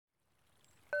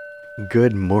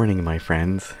Good morning, my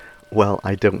friends. Well,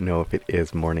 I don't know if it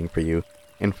is morning for you.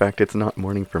 In fact, it's not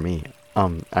morning for me.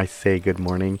 I say good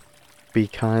morning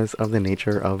because of the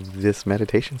nature of this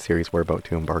meditation series we're about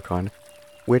to embark on,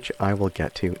 which I will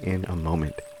get to in a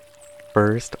moment.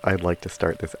 First, I'd like to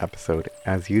start this episode,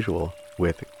 as usual,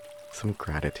 with some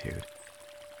gratitude.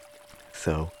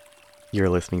 So, you're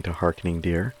listening to Harkening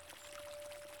Deer,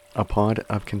 a pod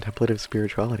of contemplative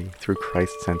spirituality through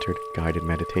Christ-centered guided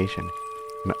meditation.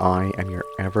 And I am your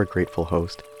ever grateful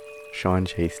host, Sean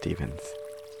J. Stevens.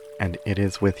 And it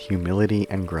is with humility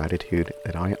and gratitude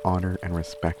that I honor and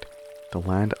respect the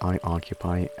land I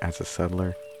occupy as a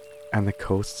settler and the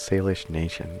Coast Salish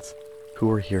nations who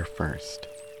were here first.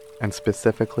 And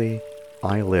specifically,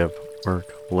 I live,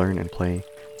 work, learn, and play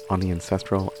on the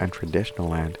ancestral and traditional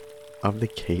land of the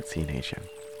Katzie Nation.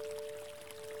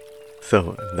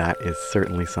 So that is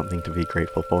certainly something to be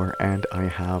grateful for, and I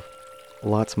have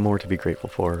lots more to be grateful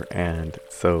for, and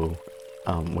so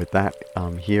with that,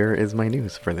 here is my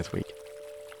news for this week.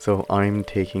 So I'm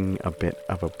taking a bit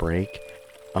of a break,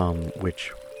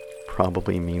 which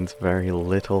probably means very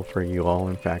little for you all.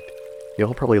 In fact, you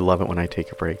all probably love it when I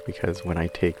take a break, because when I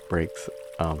take breaks,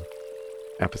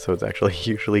 episodes actually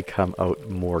usually come out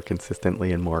more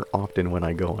consistently and more often when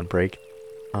I go on break,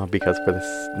 because for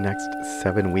this next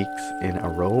 7 weeks in a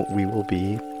row, we will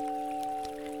be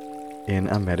in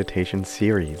a meditation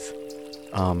series.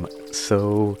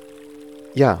 So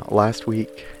yeah, last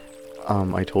week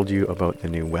I told you about the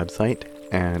new website,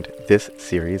 and this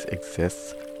series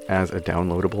exists as a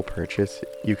downloadable purchase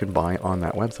you can buy on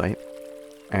that website.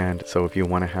 And so if you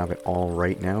want to have it all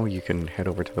right now, you can head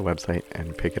over to the website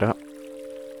and pick it up.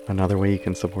 Another way you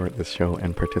can support this show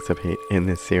and participate in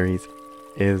this series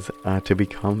is to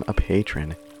become a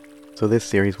patron. So this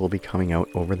series will be coming out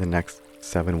over the next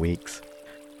 7 weeks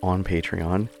on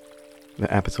Patreon.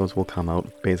 The episodes will come out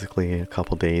basically a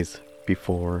couple days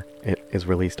before it is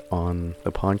released on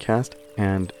the podcast.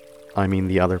 And I mean,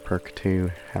 the other perk to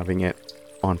having it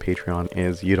on Patreon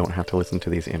is you don't have to listen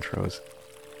to these intros.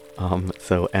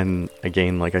 And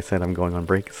again, like I said, I'm going on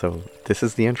break, so this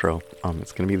is the intro.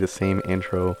 It's going to be the same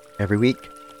intro every week.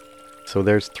 So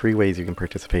there's 3 ways you can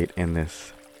participate in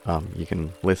this. You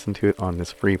can listen to it on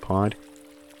this free pod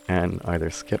and either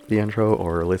skip the intro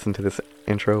or listen to this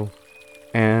intro,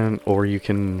 or you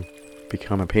can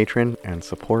become a patron and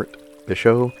support the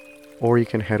show, or you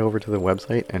can head over to the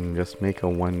website and just make a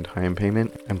one-time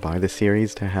payment and buy the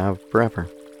series to have forever.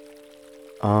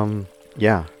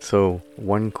 Yeah, so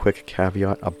one quick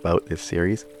caveat about this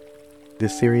series.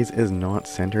 This series is not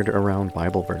centered around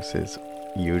Bible verses.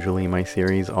 Usually my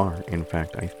series are. In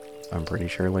fact, I'm pretty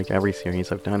sure like every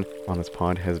series I've done on this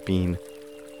pod has been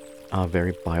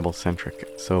very Bible-centric.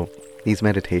 So these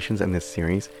meditations in this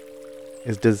series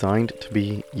is designed to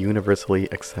be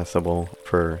universally accessible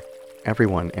for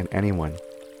everyone and anyone.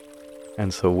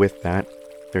 And so with that,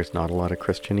 there's not a lot of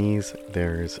Christianese,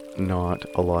 there's not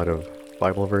a lot of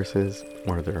Bible verses,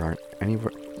 or there aren't any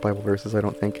Bible verses, I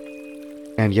don't think.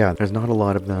 And yeah, there's not a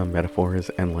lot of the metaphors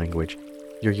and language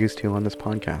you're used to on this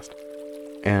podcast.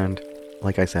 And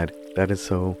like I said, that is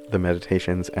so the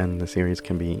meditations and the series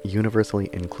can be universally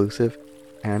inclusive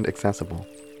and accessible.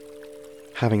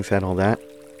 Having said all that,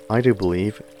 I do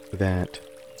believe that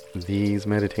these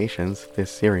meditations, this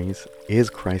series,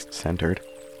 is Christ-centered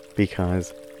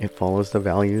because it follows the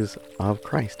values of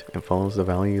Christ. It follows the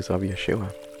values of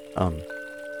Yeshua.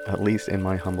 At least in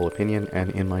my humble opinion and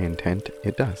in my intent,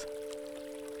 it does.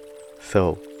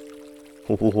 So,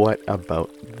 what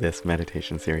about this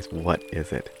meditation series? What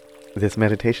is it? This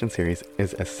meditation series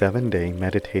is a 7-day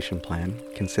meditation plan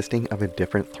consisting of a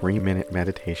different 3-minute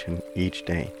meditation each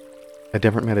day. A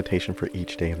different meditation for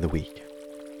each day of the week.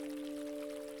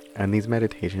 And these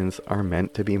meditations are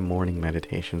meant to be morning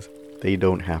meditations. They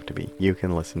don't have to be. You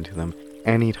can listen to them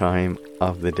any time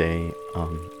of the day.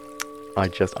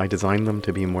 I designed them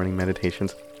to be morning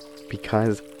meditations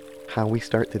because how we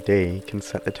start the day can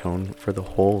set the tone for the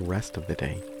whole rest of the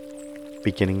day.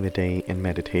 Beginning the day in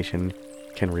meditation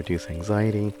can reduce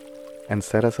anxiety and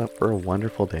set us up for a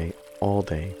wonderful day all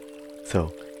day.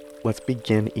 So, let's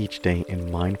begin each day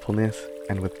in mindfulness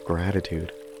and with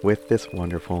gratitude with this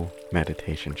wonderful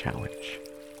meditation challenge.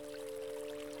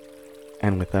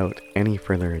 And without any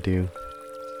further ado,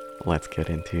 let's get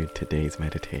into today's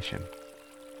meditation.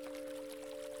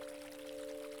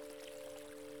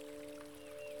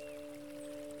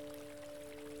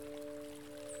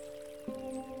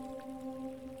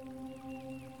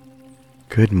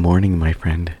 Good morning, my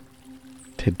friend.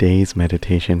 Today's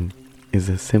meditation is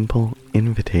a simple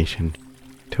invitation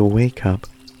to wake up,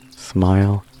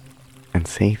 smile, and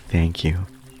say thank you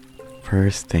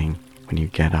first thing when you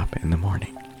get up in the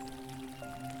morning.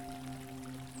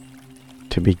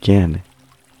 To begin,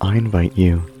 I invite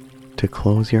you to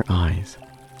close your eyes.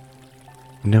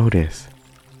 Notice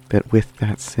that with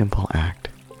that simple act,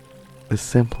 the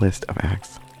simplest of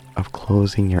acts of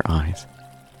closing your eyes,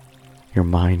 your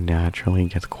mind naturally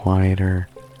gets quieter,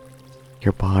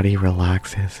 your body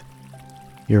relaxes,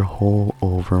 your whole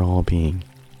overall being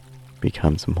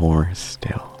becomes more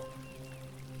still.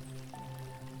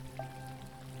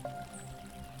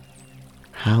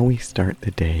 How we start the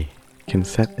day can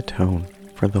set the tone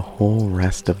for the whole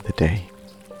rest of the day.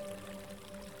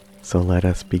 So let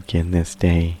us begin this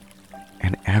day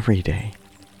and every day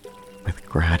with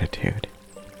gratitude.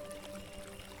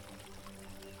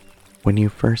 When you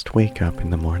first wake up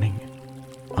in the morning,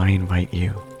 I invite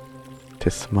you to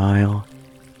smile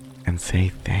and say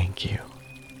thank you.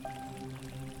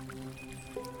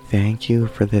 Thank you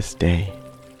for this day,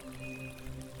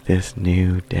 this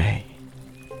new day.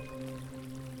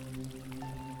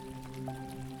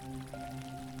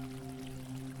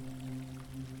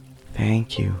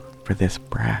 Thank you for this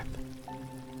breath.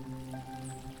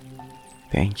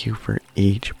 Thank you for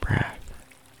each breath.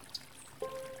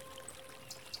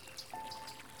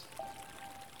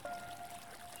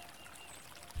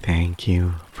 Thank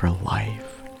you for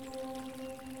life.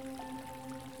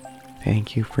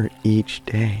 Thank you for each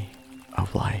day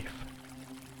of life.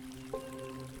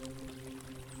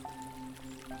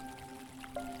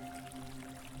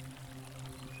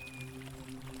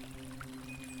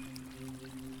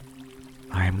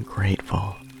 I am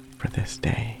grateful for this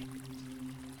day.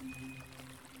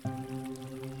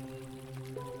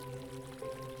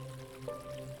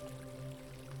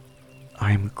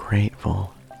 I am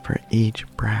grateful for each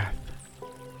breath.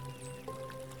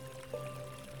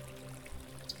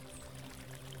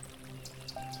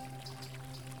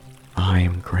 I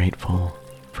am grateful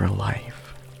for life.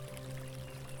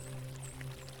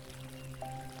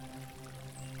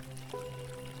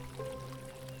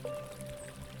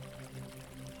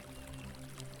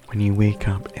 When you wake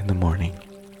up in the morning,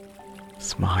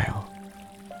 smile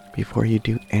before you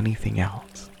do anything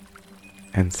else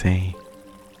and say,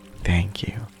 thank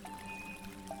you.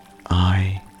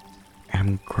 I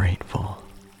am grateful.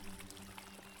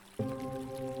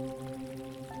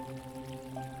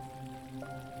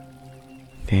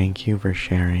 Thank you for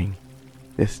sharing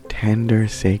this tender,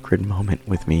 sacred moment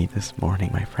with me this morning,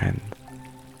 my friend.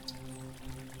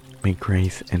 May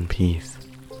grace and peace,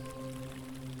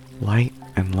 light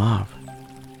and love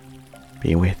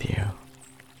be with you.